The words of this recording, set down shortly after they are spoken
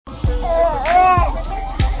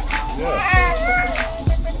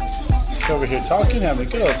over here talking, having a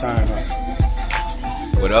good old time.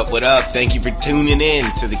 What up, what up? Thank you for tuning in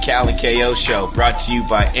to the Cal and KO Show, brought to you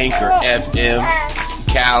by Anchor FM,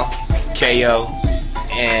 Cal, KO,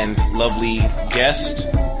 and lovely guest,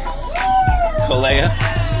 Kalea,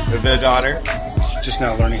 the daughter. She's just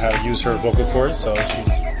now learning how to use her vocal cords, so she's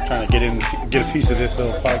trying to get a piece of this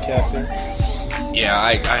little podcast here. Yeah,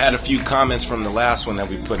 I had a few comments from the last one that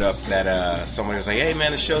we put up that somebody was like, "Hey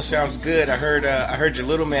man, the show sounds good. I heard your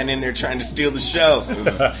little man in there trying to steal the show."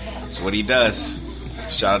 That's what he does.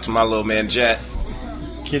 Shout out to my little man Jet.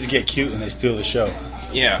 Kids get cute and they steal the show.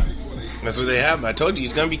 Yeah, that's what they have. I told you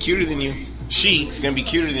he's gonna be cuter than you. She's gonna be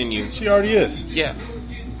cuter than you. She already is. Yeah.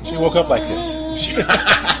 She woke up like this. She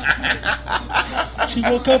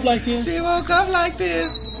woke up like this. She woke up like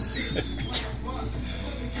this.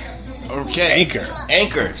 Okay.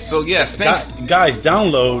 Anchor. So yes, thanks. Guys,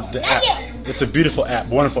 download the app. It's a beautiful app,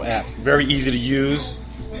 wonderful app. Very easy to use.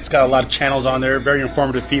 It's got a lot of channels on there. Very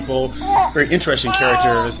informative people. Very interesting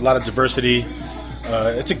characters. A lot of diversity.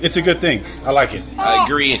 It's a good thing. I like it. I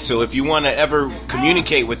agree. So if you want to ever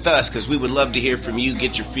communicate with us, because we would love to hear from you,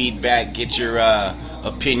 get your feedback, get your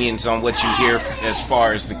opinions on what you hear as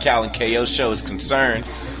far as the Cal and KO Show is concerned,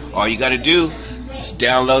 all you got to do is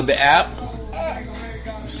download the app,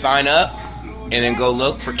 sign up, and then go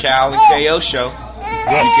look for Cal and KO Show.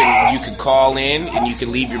 Yes. You can call in and you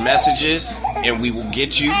can leave your messages, and we will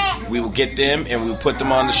get you, we will get them, and we will put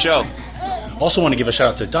them on the show. Also want to give a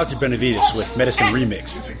shout out to Dr. Benavides with Medicine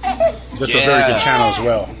Remixed. That's a very good channel as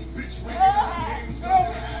well.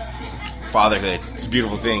 Fatherhood, it's a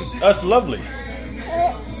beautiful thing. That's lovely.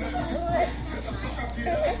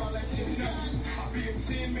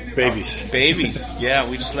 Babies. Yeah,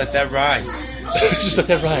 we just let that ride. Just let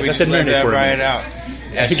that ride. We just let that ride out.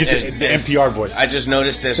 The NPR voice. I just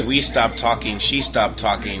noticed as we stopped talking, she stopped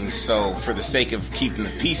talking. So for the sake of keeping the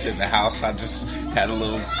peace in the house, I just had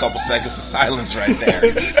a couple seconds of silence right there.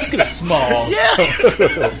 Let's get a small. Yeah.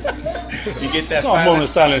 You get that small moment of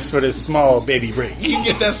silence for this small baby break. You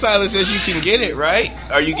get that silence as you can get it, right?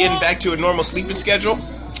 Are you getting back to a normal sleeping schedule?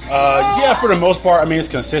 Yeah, for the most part. I mean, it's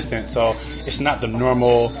consistent, so it's not the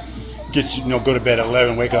normal go to bed at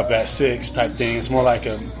 11, wake up at 6 type thing. It's more like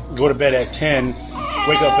a go to bed at 10,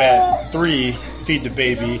 wake up at 3, feed the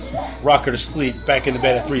baby, rock her to sleep, back into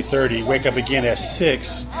bed at 3:30, wake up again at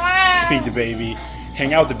 6, feed the baby,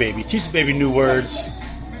 hang out with the baby, teach the baby new words,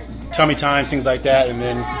 tummy time, things like that, and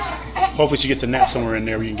then hopefully she gets a nap somewhere in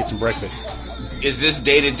there where you can get some breakfast. Is this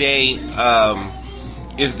day-to-day,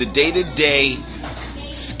 is the day-to-day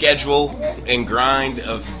schedule and grind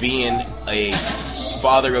of being a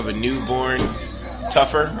father of a newborn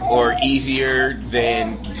tougher or easier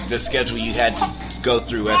than the schedule you had to go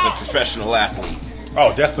through as a professional athlete?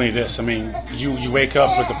 Oh, definitely this. I mean, you wake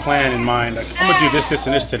up with a plan in mind, like, I'm going to do this,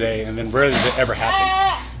 and this today, and then rarely does it ever happen.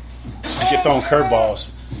 You get thrown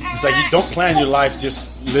curveballs. It's like you don't plan your life, just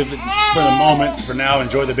live it for the moment, for now,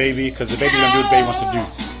 enjoy the baby, because the baby's going to do what the baby wants to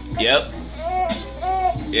do. Yep.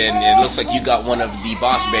 And it looks like you got one of the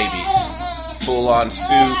boss babies. Full-on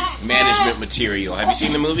suit, management material. Have you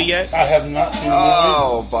seen the movie yet? I have not seen the movie.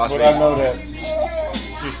 Oh, boss baby. But I know that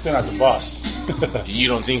she's still not the boss. You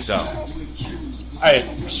don't think so?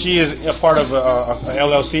 She is a part of a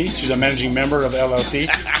LLC. She's a managing member of the LLC.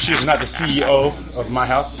 She is not the CEO of my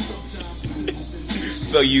house.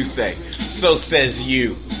 So you say. So says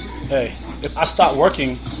you. Hey, if I stop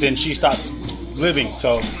working, then she stops living.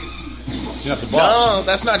 So she's not the boss. No,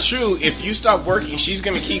 that's not true. If you stop working, she's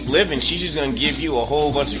going to keep living. She's just going to give you a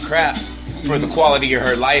whole bunch of crap for the quality of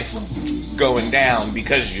her life going down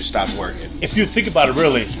because you stopped working. If you think about it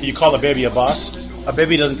really, you call a baby a boss. A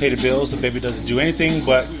baby doesn't pay the bills. The baby doesn't do anything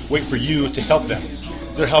but wait for you to help them.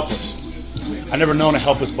 They're helpless. I never known a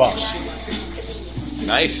helpless boss.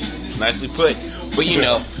 Nice. Nicely put. But you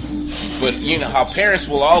know how parents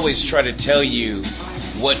will always try to tell you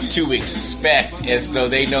what to expect as though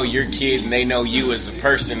they know your kid and they know you as a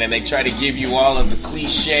person, and they try to give you all of the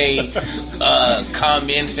cliche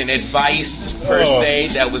comments and advice per se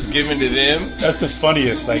that was given to them. That's the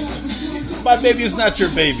funniest. Like, my baby is not your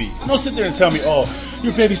baby. Don't sit there and tell me, oh,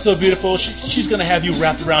 your baby's so beautiful, she's going to have you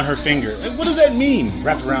wrapped around her finger. Like, what does that mean,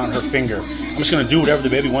 wrapped around her finger? I'm just going to do whatever the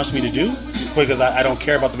baby wants me to do because I don't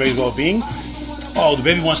care about the baby's well-being. Oh, the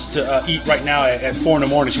baby wants to eat right now at 4 in the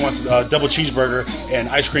morning. She wants a double cheeseburger and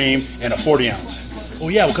ice cream and a 40-ounce. Oh,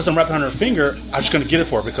 yeah, because I'm wrapped around her finger, I'm just going to get it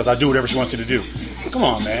for her because I do whatever she wants me to do. Come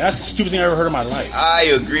on, man. That's the stupidest thing I ever heard in my life. I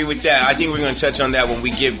agree with that. I think we're going to touch on that when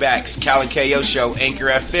we get back. It's Cal and KO Show, Anchor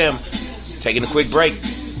FM. Taking a quick break.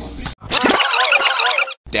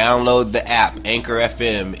 Download the app, Anchor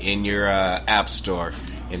FM, in your app store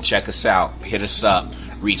and check us out. Hit us up.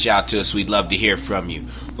 reach out to us. We'd love to hear from you.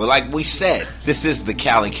 But like we said, this is the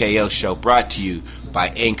Cal and KO Show, brought to you by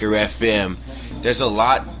Anchor FM. There's a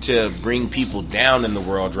lot to bring people down in the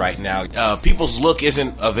world right now. People's look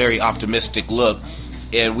isn't a very optimistic look.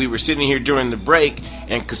 And we were sitting here during the break,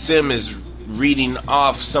 and Kasim is reading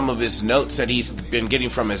off some of his notes that he's been getting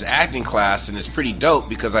from his acting class, and it's pretty dope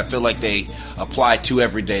because I feel like they apply to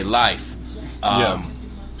everyday life.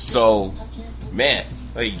 So, man,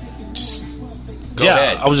 like, just go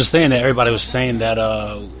ahead. I was just saying that everybody was saying that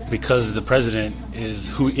because the president is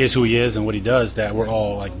who he is and what he does, that we're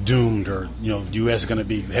all like doomed, or the U.S. is going to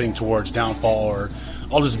be heading towards downfall, or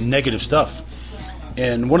all this negative stuff.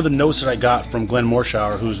 And one of the notes that I got from Glenn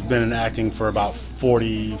Morshower, who's been in acting for about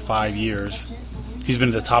 45 years, he's been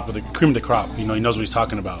at the top of the cream of the crop. He knows what he's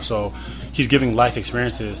talking about. So he's giving life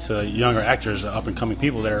experiences to younger actors, up and coming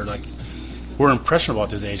people that are like, we're impressionable at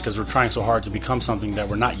this age because we're trying so hard to become something that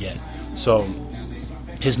we're not yet. So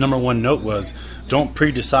his number one note was, don't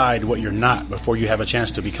pre-decide what you're not before you have a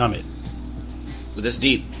chance to become it. Well, that's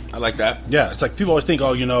deep. I like that. Yeah, it's like people always think,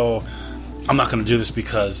 I'm not going to do this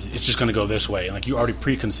because it's just going to go this way. Like, you already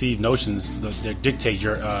preconceived notions that dictate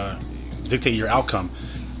your outcome.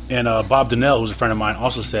 And Bob Donnell, who's a friend of mine,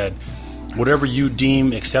 also said, whatever you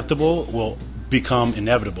deem acceptable will become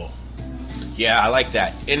inevitable. Yeah, I like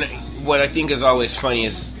that. And what I think is always funny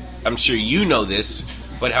is, I'm sure you know this,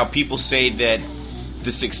 but how people say that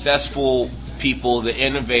the successful people, the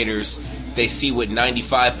innovators, they see what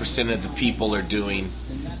 95% of the people are doing,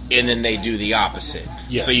 and then they do the opposite.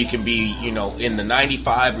 Yeah. So you can be, in the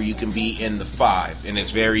 95, or you can be in the 5. And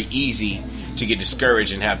it's very easy to get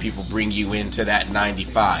discouraged and have people bring you into that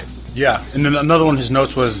 95. Yeah. And then another one of his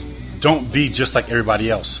notes was, don't be just like everybody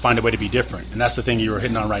else. Find a way to be different. And that's the thing you were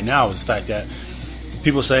hitting on right now, is the fact that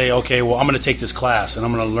people say, okay, well, I'm going to take this class and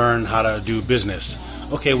I'm going to learn how to do business.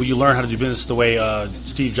 Okay, well, you learn how to do business the way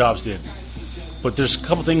Steve Jobs did. But there's a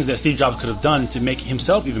couple things that Steve Jobs could have done to make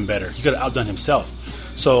himself even better. He could have outdone himself.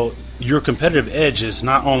 So your competitive edge is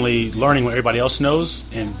not only learning what everybody else knows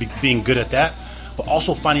and being good at that, but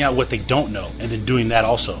also finding out what they don't know and then doing that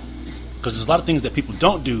also. Because there's a lot of things that people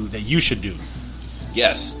don't do that you should do.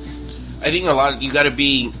 Yes. I think you got to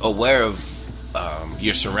be aware of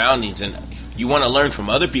your surroundings, and you want to learn from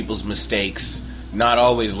other people's mistakes, not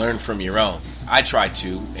always learn from your own. I try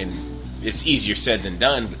to, and it's easier said than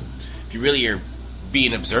done, but if you really are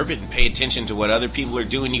being observant and pay attention to what other people are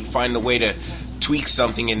doing, you find a way to tweak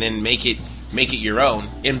something and then make it your own.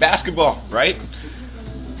 In basketball, right?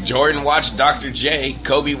 Jordan watched Dr. J,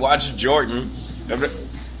 Kobe watched Jordan.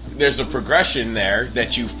 There's a progression there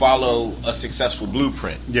that you follow a successful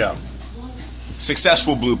blueprint. Yeah.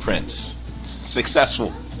 Successful blueprints.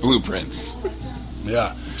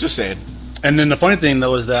 Yeah. Just saying. And then the funny thing,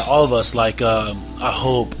 though, is that all of us, like, I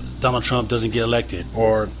hope Donald Trump doesn't get elected,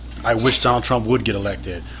 or I wish Donald Trump would get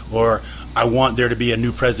elected, or I want there to be a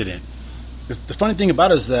new president. The funny thing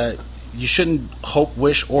about it is that you shouldn't hope,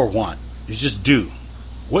 wish, or want. You just do.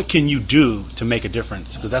 What can you do to make a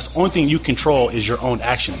difference? Because that's the only thing you control is your own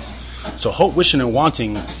actions. So hope, wishing, and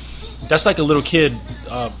wanting, that's like a little kid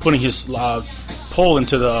putting his pole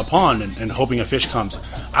into the pond and hoping a fish comes.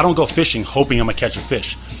 I don't go fishing hoping I'm going to catch a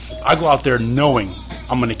fish. I go out there knowing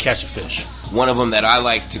I'm going to catch a fish. One of them that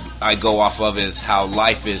I go off of is how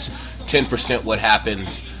life is 10% what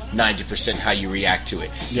happens, 90% how you react to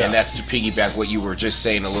it. Yeah. And that's to piggyback what you were just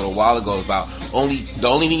saying a little while ago about the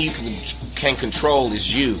only thing you can control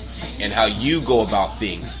is you and how you go about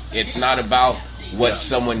things. It's not about what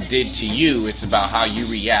someone did to you. It's about how you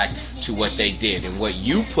react to what they did. And what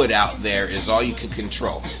you put out there is all you can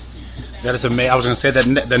control. That is amazing. I was going to say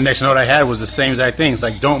that the next note I had was the same exact thing. It's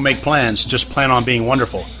like, don't make plans, just plan on being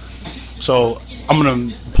wonderful. So I'm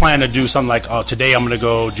going to plan to do something like, today I'm going to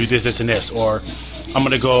go do this, this, and this, or I'm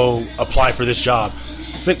going to go apply for this job.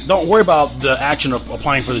 It's like, don't worry about the action of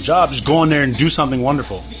applying for the job. Just go in there and do something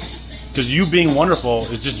wonderful. Because you being wonderful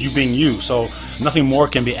is just you being you. So nothing more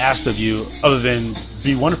can be asked of you other than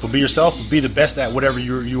be wonderful, be yourself, be the best at whatever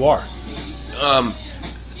you are.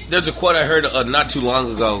 There's a quote I heard not too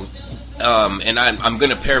long ago, and I'm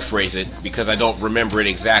going to paraphrase it because I don't remember it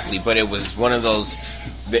exactly, but it was one of those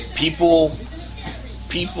that people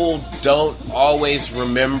don't always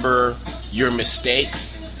remember your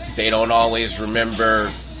mistakes. They don't always remember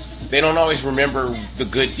the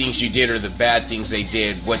good things you did or the bad things they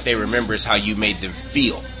did. What they remember is how you made them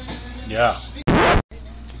feel. Yeah.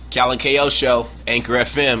 Cal and KO Show, Anchor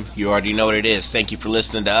FM. You already know what it is. Thank you for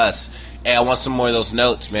listening to us. Hey, I want some more of those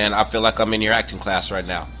notes, man. I feel like I'm in your acting class right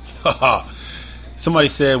now. Somebody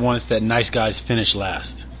said once that nice guys finish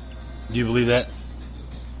last. Do you believe that?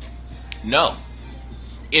 No.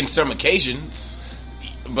 In some occasions,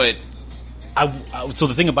 But so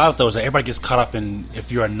the thing about it though is that everybody gets caught up in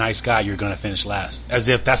if you're a nice guy, you're going to finish last, as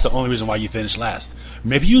if that's the only reason why you finish last.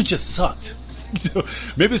 Maybe you just sucked.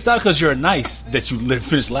 Maybe it's not because you're nice that you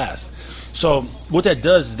finish last. So what that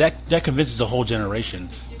does is that convinces a whole generation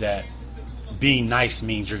that being nice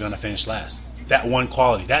means you're going to finish last. That one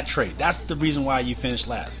quality, that trait, that's the reason why you finish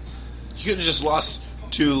last. You could have just lost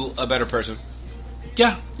to a better person.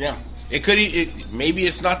 Yeah. Maybe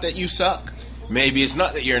it's not that you suck. Maybe it's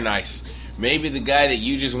not that you're nice. Maybe the guy that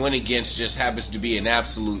you just went against just happens to be an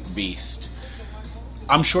absolute beast.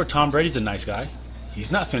 I'm sure Tom Brady's a nice guy.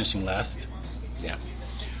 He's not finishing last. Yeah.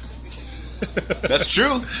 That's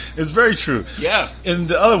true. It's very true. Yeah. And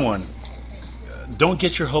the other one, don't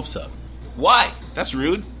get your hopes up. Why? That's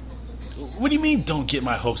rude. What do you mean, don't get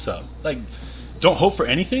my hopes up? Like, don't hope for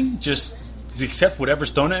anything? Just accept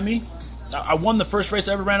whatever's thrown at me? I won the first race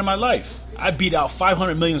I ever ran in my life. I beat out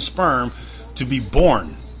 500 million sperm to be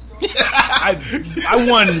born. I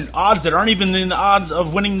won odds that aren't even in the odds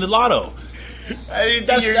of winning the lotto. I didn't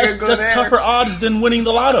think you were going to go there. That's tougher odds than winning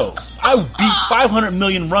the lotto. I beat 500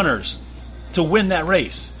 million runners to win that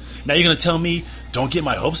race. Now you're going to tell me, don't get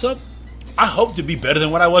my hopes up? I hope to be better than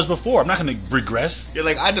what I was before. I'm not going to regress. You're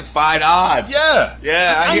like, I defied odds.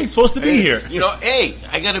 Yeah. I ain't supposed to be here. You know, hey,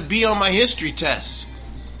 I got to be on my history test.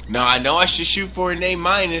 Now, I know I should shoot for an A-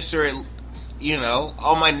 or, you know,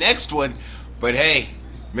 on my next one. But, hey,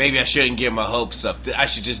 maybe I shouldn't get my hopes up. I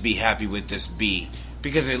should just be happy with this B.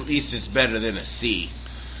 Because at least it's better than a C.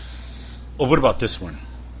 Well, what about this one?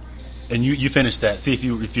 And you finish that. See if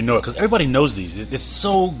you know it, because everybody knows these. It's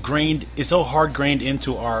so hard grained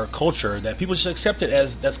into our culture that people just accept it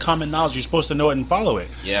as that's common knowledge. You're supposed to know it and follow it.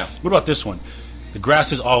 Yeah. What about this one? The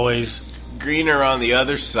grass is always greener on the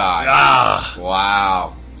other side.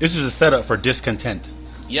 Wow. This is a setup for discontent.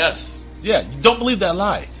 Yes. Yeah. Don't believe that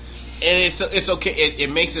lie. And it's okay.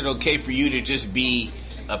 It makes it okay for you to just be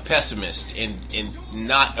a pessimist and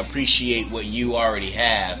not appreciate what you already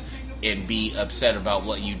have. And be upset about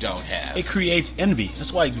what you don't have. It creates envy.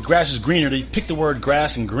 That's why the grass is greener. They pick the word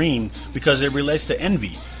grass and green because it relates to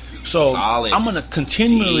envy. So solid. I'm gonna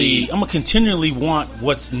continually want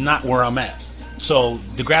what's not where I'm at. So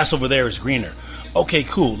the grass over there is greener. Okay,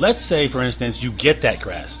 cool. Let's say, for instance, you get that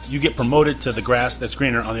grass. You get promoted to the grass that's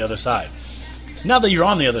greener on the other side. Now that you're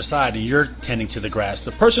on the other side and you're tending to the grass,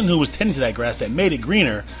 the person who was tending to that grass that made it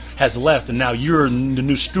greener has left, and now you're the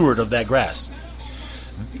new steward of that grass.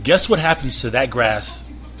 Guess what happens to that grass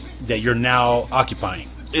that you're now occupying?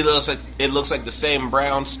 It looks like the same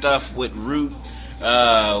brown stuff with root,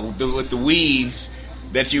 with the weeds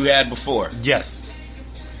that you had before. Yes.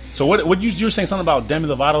 So what you were saying something about Demi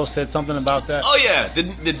Lovato said something about that? Oh yeah,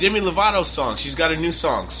 the Demi Lovato song. She's got a new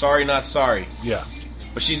song, Sorry Not Sorry. Yeah.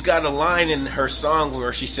 But she's got a line in her song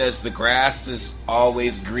where she says the grass is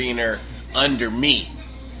always greener under me.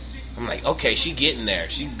 I'm like, okay, she getting there.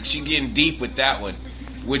 She getting deep with that one.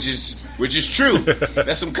 Which is true.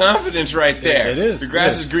 That's some confidence right there. It is. The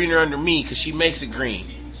grass is greener under me because she makes it green.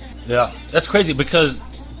 Yeah, that's crazy because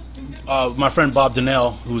my friend Bob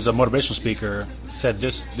Donnell, who's a motivational speaker, said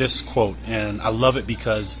this quote, and I love it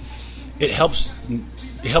because it helps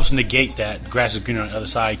negate that grass is greener on the other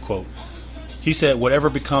side quote. He said,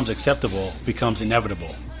 whatever becomes acceptable becomes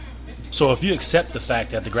inevitable. So if you accept the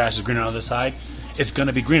fact that the grass is greener on the other side, it's going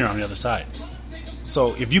to be greener on the other side.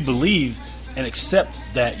 So if you believe and accept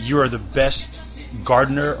that you're the best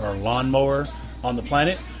gardener or lawnmower on the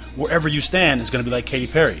planet, wherever you stand, it's going to be like Katy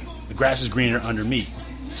Perry. The grass is greener under me.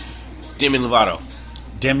 Demi Lovato.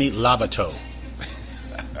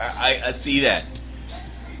 I see that.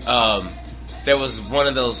 There was one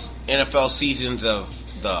of those NFL seasons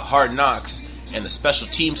of the Hard Knocks, and the special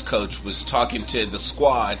teams coach was talking to the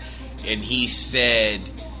squad, and he said,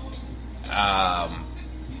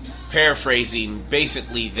 paraphrasing,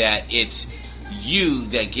 basically that it's you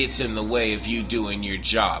that gets in the way of you doing your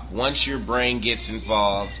job. Once your brain gets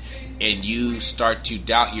involved and you start to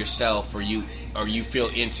doubt yourself or you feel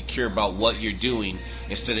insecure about what you're doing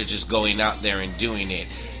instead of just going out there and doing it,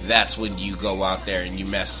 that's when you go out there and you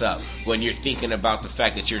mess up. When you're thinking about the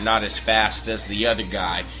fact that you're not as fast as the other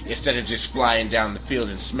guy instead of just flying down the field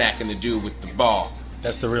and smacking the dude with the ball.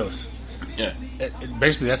 That's the realest. Yeah.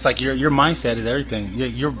 Basically, that's like your mindset is everything.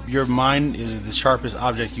 Your mind is the sharpest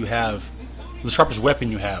object you have. The sharpest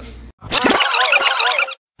weapon you have.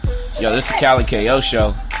 Yo, this is the Cal and KO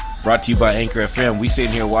show, brought to you by Anchor FM. We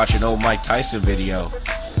sitting here watching old Mike Tyson video,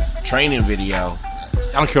 training video.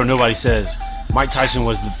 I don't care what nobody says. Mike Tyson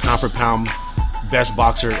was the pound for pound best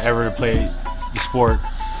boxer ever to play the sport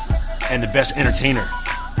and the best entertainer.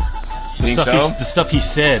 The stuff he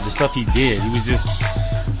said, the stuff he did.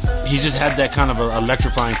 he just had that kind of a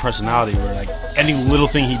electrifying personality where like any little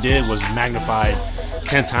thing he did was magnified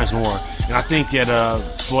 10 times more. And I think that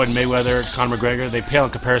Floyd Mayweather, Conor McGregor, they pale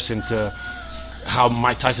in comparison to how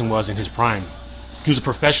Mike Tyson was in his prime. He was a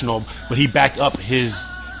professional, but he backed up his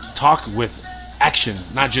talk with action,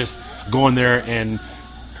 not just go in there and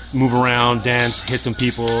move around, dance, hit some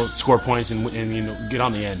people, score points, and get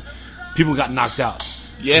on the end. People got knocked out.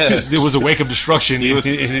 Yeah. There was a wake of destruction in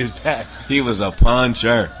his back. He was a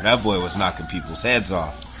puncher. That boy was knocking people's heads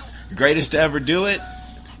off. Greatest to ever do it.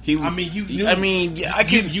 You buy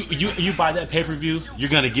that pay-per-view, you're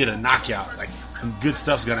gonna get a knockout. Like some good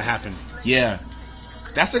stuff's gonna happen. Yeah.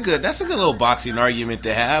 That's a good little boxing argument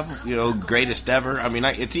to have. Greatest ever. I mean,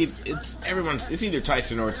 it's either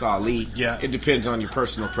Tyson or it's Ali. Yeah, it depends on your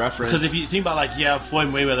personal preference. Because if you think about Floyd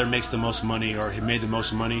Mayweather makes the most money, or he made the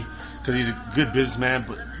most money because he's a good businessman.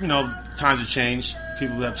 But times have changed.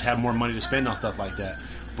 People have more money to spend on stuff like that.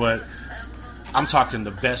 But I'm talking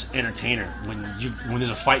the best entertainer. When there's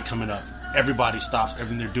a fight coming up, everybody stops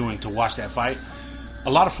everything they're doing to watch that fight. A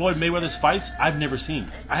lot of Floyd Mayweather's fights I've never seen.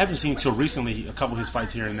 I haven't seen until recently a couple of his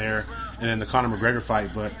fights here and there, and then the Conor McGregor fight.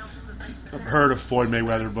 But I've heard of Floyd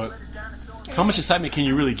Mayweather. But how much excitement can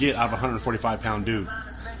you really get out of a 145-pound dude?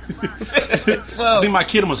 Well, I think my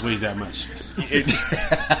kid almost weighs that much.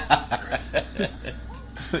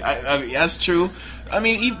 I mean, that's true. I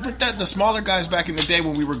mean, the smaller guys back in the day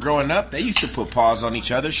when we were growing up, they used to put paws on each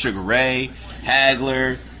other. Sugar Ray,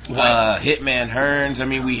 Hagler. Hitman Hearns. I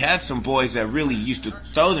mean, we had some boys that really used to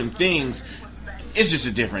throw them things. It's just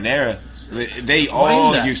a different era. They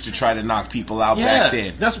all used to try to knock people out back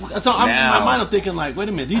then. That's in my mind. I'm thinking wait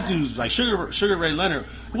a minute, these dudes like Sugar Ray Leonard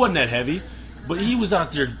wasn't that heavy, but he was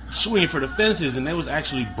out there swinging for the fences, and they was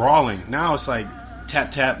actually brawling. Now it's like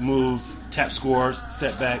tap tap move, tap scores,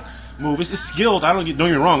 step back. Move. It's skilled. Don't get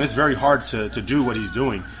me wrong. It's very hard to do what he's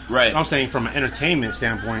doing. Right. But I'm saying from an entertainment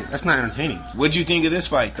standpoint, that's not entertaining. What'd you think of this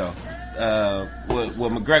fight, though? With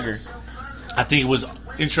McGregor? I think it was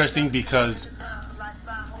interesting because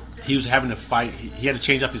he was having to fight. He had to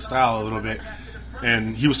change up his style a little bit,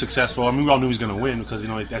 and he was successful. I mean, we all knew he was going to win because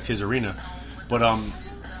that's his arena. But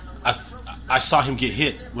I saw him get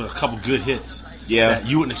hit with a couple good hits. Yeah. That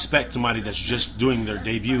you wouldn't expect somebody that's just doing their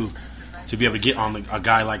debut to be able to get on a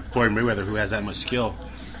guy like Floyd Mayweather who has that much skill.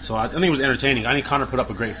 So I think it was entertaining. I think Conor put up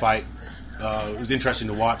a great fight. It was interesting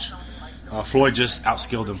to watch. Floyd just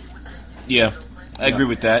outskilled him. Yeah, I agree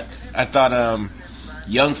with that. I thought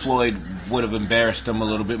young Floyd would have embarrassed him a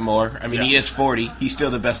little bit more. I mean, he is 40. He's still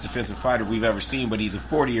the best defensive fighter we've ever seen, but he's a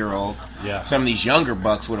 40-year-old. Yeah. Some of these younger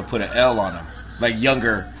bucks would have put an L on him, like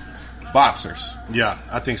younger boxers. Yeah,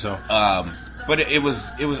 I think so. But it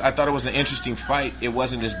was. I thought it was an interesting fight. It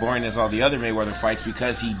wasn't as boring as all the other Mayweather fights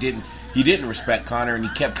because he didn't respect Conor, and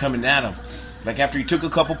he kept coming at him. Like after he took a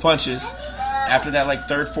couple punches, after that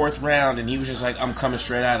third, fourth round, and he was just like, I'm coming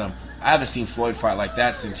straight at him. I haven't seen Floyd fight like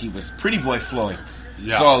that since he was Pretty Boy Floyd.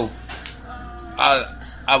 Yeah. So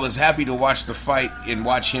I was happy to watch the fight and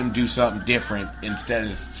watch him do something different instead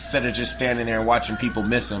of just standing there and watching people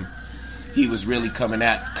miss him. He was really coming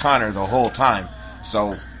at Conor the whole time.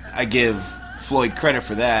 So I give Floyd credit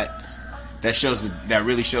for that. That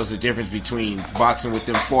really shows the difference between boxing with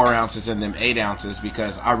them 4 ounces and them 8 ounces,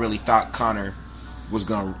 because I really thought Conor was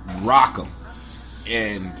gonna rock him,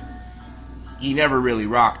 and he never really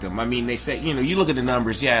rocked him. I mean, they say, you look at the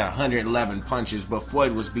numbers, 111 punches, but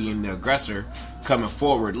Floyd was being the aggressor, coming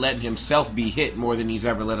forward, letting himself be hit more than he's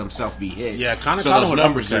ever let himself be hit. Yeah, Conor. So those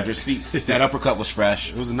numbers are just that uppercut was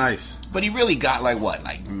fresh. It was nice, but he really got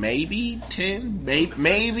maybe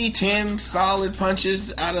 10 solid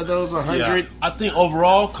punches out of those 100. Yeah. I think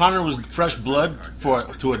overall, Conor was fresh blood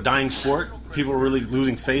to a dying sport. People were really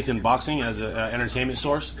losing faith in boxing as an entertainment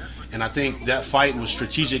source. And I think that fight was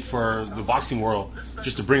strategic for the boxing world,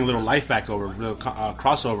 just to bring a little life back over, a little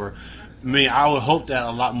crossover. I mean, I would hope that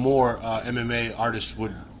a lot more MMA artists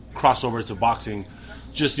would cross over to boxing.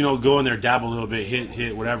 Just, go in there, dabble a little bit,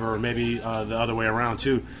 hit, whatever, or maybe the other way around,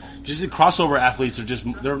 too. Just the crossover athletes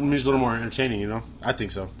they're a little more entertaining, I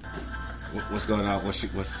think so. What's going on? What's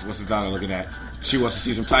the daughter looking at? She wants to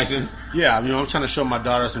see some Tyson? Yeah, I'm trying to show my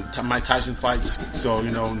daughter some Mike Tyson fights. So,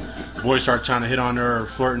 boys start trying to hit on her or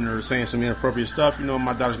flirting or saying some inappropriate stuff,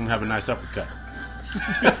 my daughter's going to have a nice uppercut.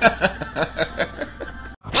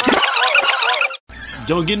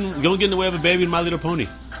 Don't get in the way of a baby in My Little Pony.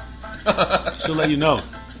 She'll let you know.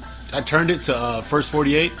 I turned it to first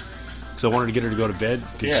 48 because I wanted to get her to go to bed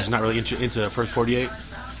because she's not really into first 48.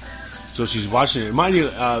 So she's watching it. Mind you,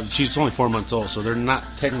 she's only 4 months old, so they're not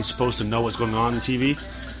technically supposed to know what's going on TV.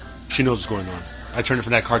 She knows what's going on. I turned it for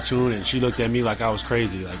that cartoon, and she looked at me like I was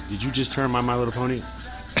crazy. Like, did you just turn My Little Pony?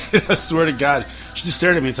 I swear to God. She just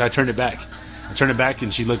stared at me until I turned it back. I turned it back,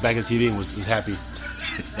 and she looked back at the TV and was happy.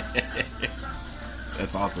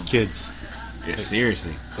 That's awesome. Kids. Yeah,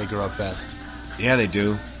 seriously. They grow up fast. Yeah, they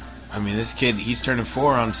do. I mean, this kid, he's turning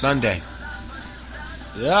 4 on Sunday.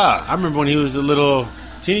 Yeah, I remember when he was a little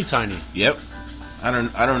teeny tiny. Yep. I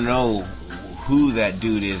don't know who that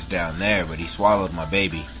dude is down there, but he swallowed my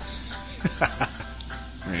baby. I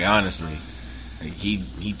mean, honestly. Like,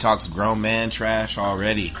 he talks grown man trash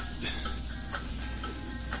already.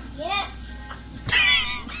 Yeah.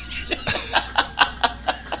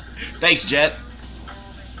 Thanks, Jet.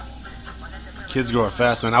 Kids grow up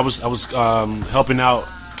fast, man. I was helping out,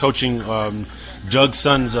 coaching Doug's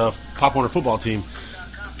son's Pop Warner football team.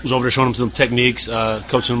 I was over there showing him some techniques,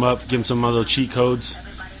 coaching him up, giving him some other cheat codes,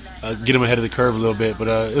 get him ahead of the curve a little bit. But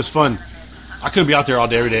it was fun. I couldn't be out there all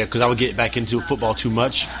day, every day, because I would get back into football too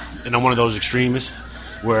much. And I'm one of those extremists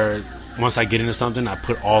where once I get into something, I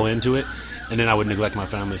put all into it, and then I would neglect my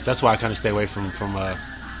family. So that's why I kind of stay away from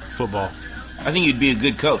football. I think you'd be a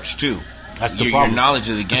good coach, too. That's the your problem. knowledge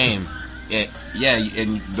of the game,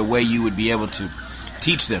 and the way you would be able to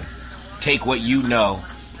teach them. Take what you know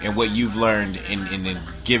and what you've learned and then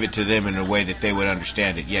give it to them in a way that they would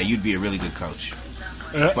understand it. Yeah, you'd be a really good coach.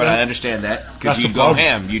 But I understand that, because you'd go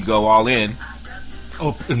ham. You'd go all in.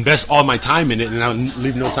 Oh, invest all my time in it, and I would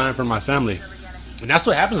leave no time for my family. And that's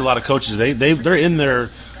what happens to a lot of coaches. They're in there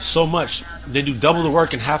so much. They do double the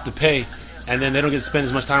work and half the pay, and then they don't get to spend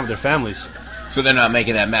as much time with their families. So they're not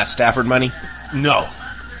making that Matt Stafford money? No.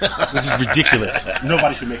 This is ridiculous.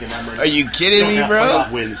 Nobody should make that money. Are you kidding me, bro?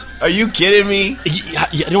 Playoff wins. Are you kidding me?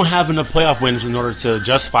 You don't have enough playoff wins in order to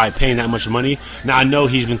justify paying that much money. Now, I know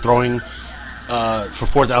he's been throwing for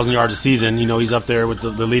 4,000 yards a season. You know, he's up there with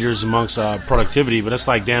the leaders amongst productivity, but that's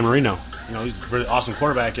like Dan Marino. You know, he's a really awesome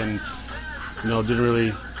quarterback and, you know, didn't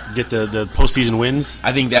really get the postseason wins.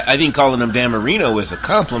 I think calling him Dan Marino is a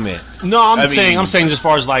compliment. No, I'm saying just as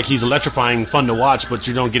far as like he's electrifying, fun to watch, but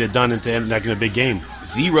you don't get it done in a big game.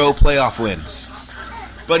 0 playoff wins.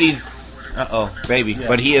 But he's baby. Yeah.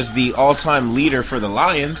 But he is the all-time leader for the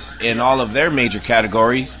Lions in all of their major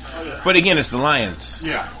categories. But again, it's the Lions.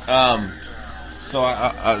 Yeah. So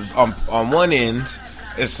on one end,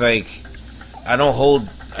 it's like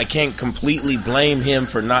I can't completely blame him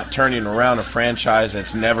for not turning around a franchise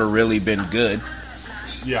that's never really been good.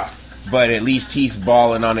 Yeah. But at least he's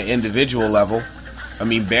balling on an individual level. I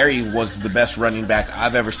mean, Barry was the best running back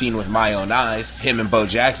I've ever seen with my own eyes, him and Bo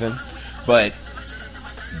Jackson. But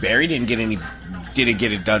Barry didn't get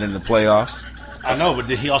it done in the playoffs. I know, but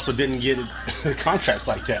he also didn't get contracts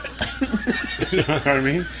like that. You know what I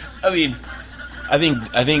mean?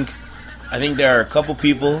 I think there are a couple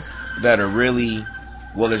people that are really.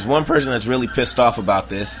 Well, there's one person that's really pissed off about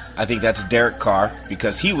this. I think that's Derek Carr,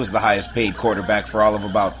 because he was the highest paid quarterback for all of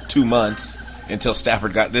about 2 months until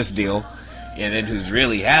Stafford got this deal. And then who's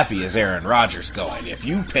really happy is Aaron Rodgers going, if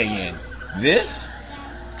you pay in this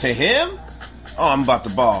to him, oh, I'm about to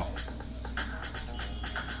ball.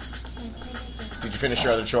 Did you finish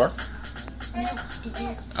your other chore?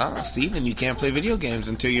 Oh, see, then you can't play video games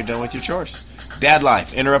until you're done with your chores. Dad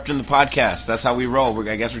life, interrupting the podcast. That's how we roll.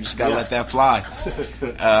 I guess we just gotta let that fly.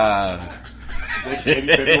 Baby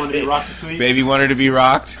wanted to be rocked this week. Baby wanted to be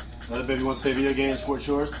rocked. Another baby wants to play video games for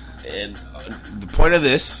chores. And the point of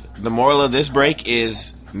this, the moral of this break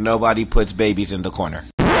is nobody puts babies in the corner.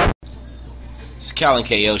 It's Cal and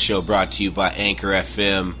KO show brought to you by Anchor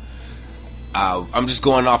FM. I'm just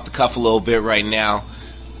going off the cuff a little bit right now.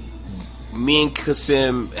 Me and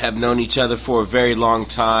Kasim have known each other for a very long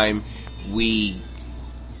time.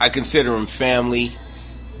 I consider him family.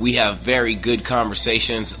 We have very good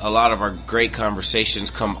conversations. A lot of our great conversations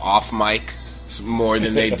come off mic more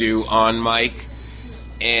than they do on mic.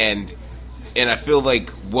 And I feel like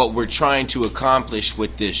what we're trying to accomplish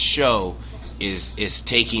with this show is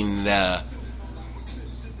taking the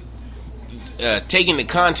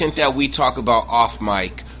content that we talk about off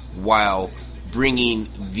mic while bringing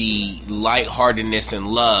the lightheartedness and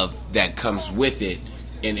love that comes with it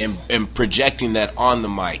and projecting that on the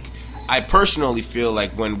mic. I personally feel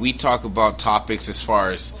like when we talk about topics as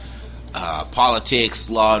far as politics,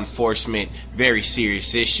 law enforcement, very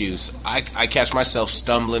serious issues, I catch myself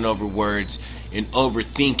stumbling over words and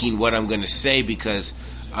overthinking what I'm going to say because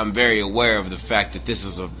I'm very aware of the fact that this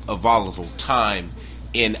is a volatile time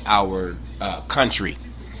in our country.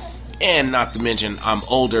 And not to mention, I'm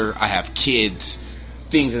older, I have kids,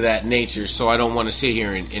 things of that nature, so I don't want to sit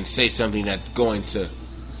here and say something that's going to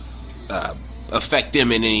affect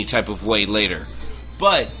them in any type of way later.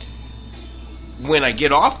 But when I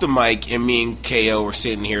get off the mic and me and KO are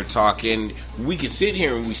sitting here talking, we can sit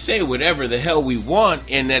here and we say whatever the hell we want,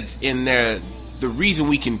 and that's in there. The reason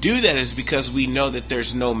we can do that is because we know that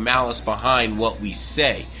there's no malice behind what we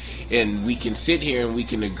say. And we can sit here and we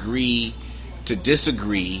can agree to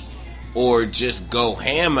disagree or just go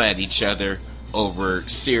ham at each other over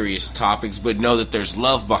serious topics, but know that there's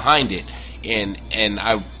love behind it. And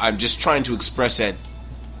I'm just trying to express that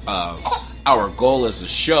our goal as a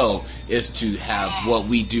show is to have what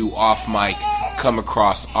we do off mic come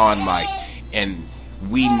across on mic. And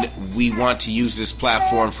we want to use this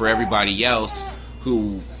platform for everybody else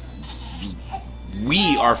who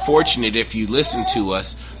we are fortunate if you listen to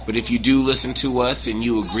us. But if you do listen to us and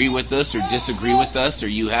you agree with us or disagree with us or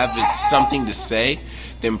you have something to say,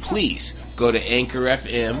 then please go to Anchor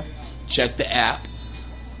FM, check the app,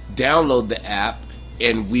 download the app,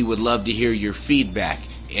 and we would love to hear your feedback.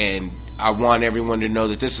 And I want everyone to know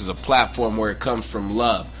that this is a platform where it comes from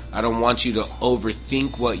love. I don't want you to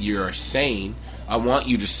overthink what you're saying. I want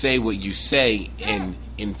you to say what you say and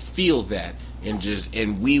feel that,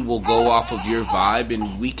 and we will go off of your vibe,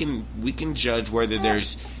 and we can judge whether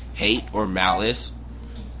there's hate or malice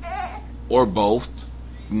or both,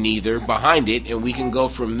 neither behind it, and we can go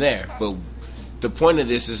from there. But the point of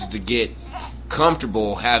this is to get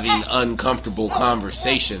comfortable having uncomfortable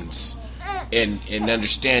conversations and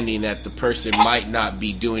understanding that the person might not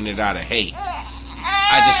be doing it out of hate.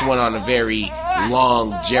 I just went on a very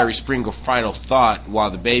long Jerry Springer final thought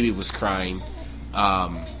while the baby was crying.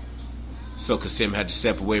 So Kasim had to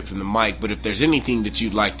step away from the mic. But if there's anything that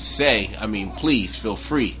you'd like to say, I mean, please feel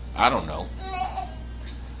free. I don't know.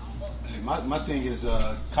 My thing is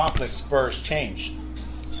conflict spurs change.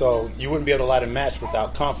 So you wouldn't be able to light a match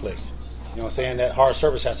without conflict. You know what I'm saying? That hard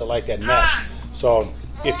service has to light that match. So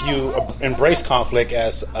if you embrace conflict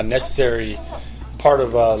as a necessary part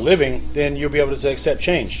of living, then you'll be able to accept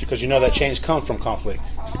change because you know that change comes from conflict.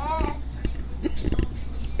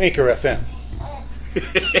 Anchor FM.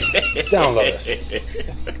 Download us.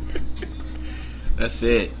 That's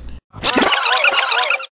it.